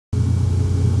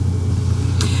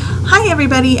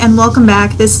everybody, and welcome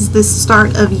back. This is the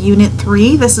start of Unit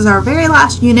 3. This is our very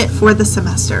last unit for the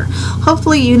semester.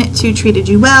 Hopefully Unit 2 treated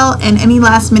you well, and any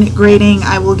last minute grading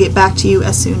I will get back to you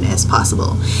as soon as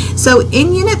possible. So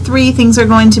in Unit 3 things are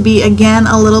going to be again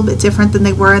a little bit different than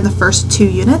they were in the first two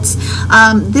units.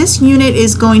 This unit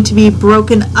is going to be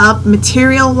broken up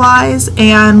material wise,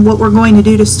 and what we're going to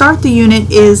do to start the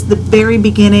unit is the very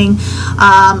beginning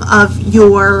of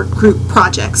your group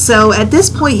project. So at this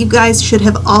point you guys should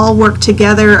have all worked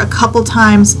together a couple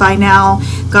times by now,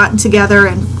 gotten together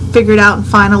and figured out and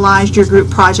finalized your group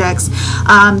projects.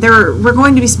 We're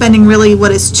going to be spending really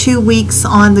what is 2 weeks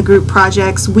on the group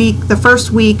projects. The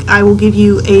first week I will give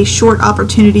you a short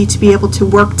opportunity to be able to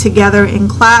work together in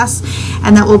class,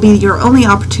 and that will be your only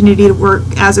opportunity to work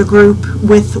as a group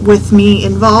with me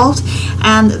involved.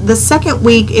 And the second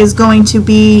week is going to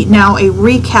be now a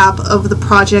recap of the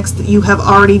projects that you have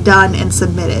already done and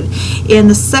submitted. In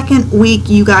the second week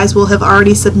you guys will have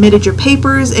already submitted your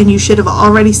papers, and you should have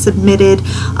already submitted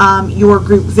your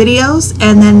group videos,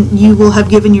 and then you will have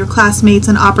given your classmates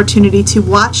an opportunity to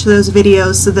watch those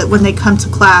videos so that when they come to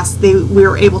class we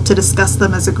are able to discuss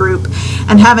them as a group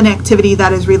and have an activity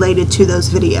that is related to those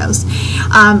videos.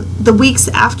 The weeks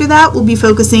after that we'll be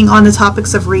focusing on the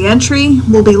topics of reentry.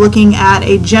 We'll be looking at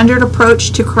a gendered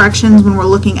approach to corrections when we're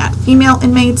looking at female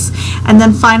inmates, and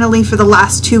then finally for the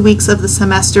last 2 weeks of the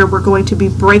semester we're going to be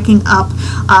breaking up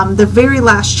the very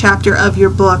last chapter of your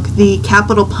book, the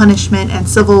capital punishment and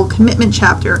civil commitment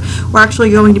chapter. We're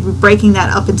actually going to be breaking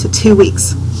that up into 2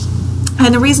 weeks.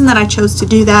 And the reason that I chose to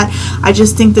do that, I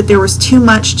just think that there was too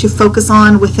much to focus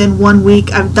on within 1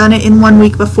 week. I've done it in 1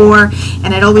 week before,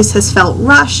 and it always has felt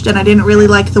rushed, and I didn't really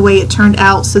like the way it turned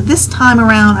out. So this time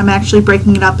around, I'm actually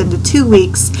breaking it up into 2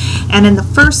 weeks. And in the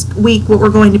first week, what we're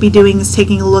going to be doing is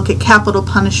taking a look at capital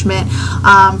punishment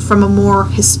from a more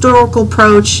historical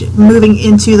approach, moving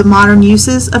into the modern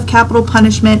uses of capital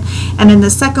punishment. And in the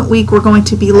second week, we're going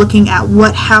to be looking at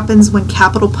what happens when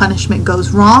capital punishment goes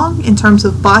wrong in terms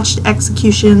of botched executions,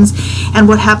 and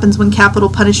what happens when capital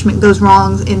punishment goes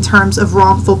wrong in terms of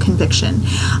wrongful conviction.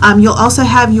 You'll also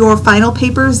have your final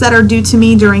papers that are due to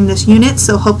me during this unit,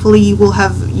 so hopefully you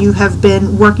have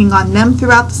been working on them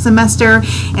throughout the semester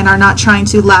and are not trying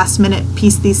to last minute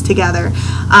piece these together.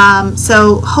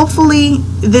 So hopefully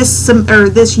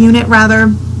this unit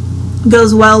rather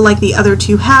goes well like the other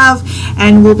two have,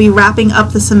 and we'll be wrapping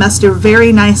up the semester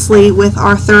very nicely with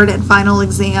our third and final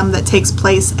exam that takes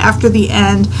place after the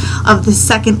end of the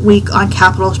second week on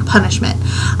capital punishment.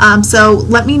 So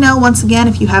let me know once again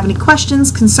if you have any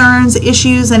questions, concerns,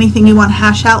 issues, anything you want to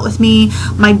hash out with me.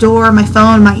 My door, my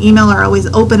phone, my email are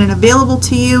always open and available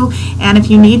to you, and if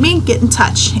you need me, get in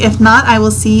touch. If not, I will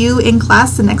see you in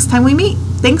class the next time we meet.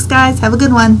 Thanks guys, have a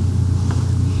good one.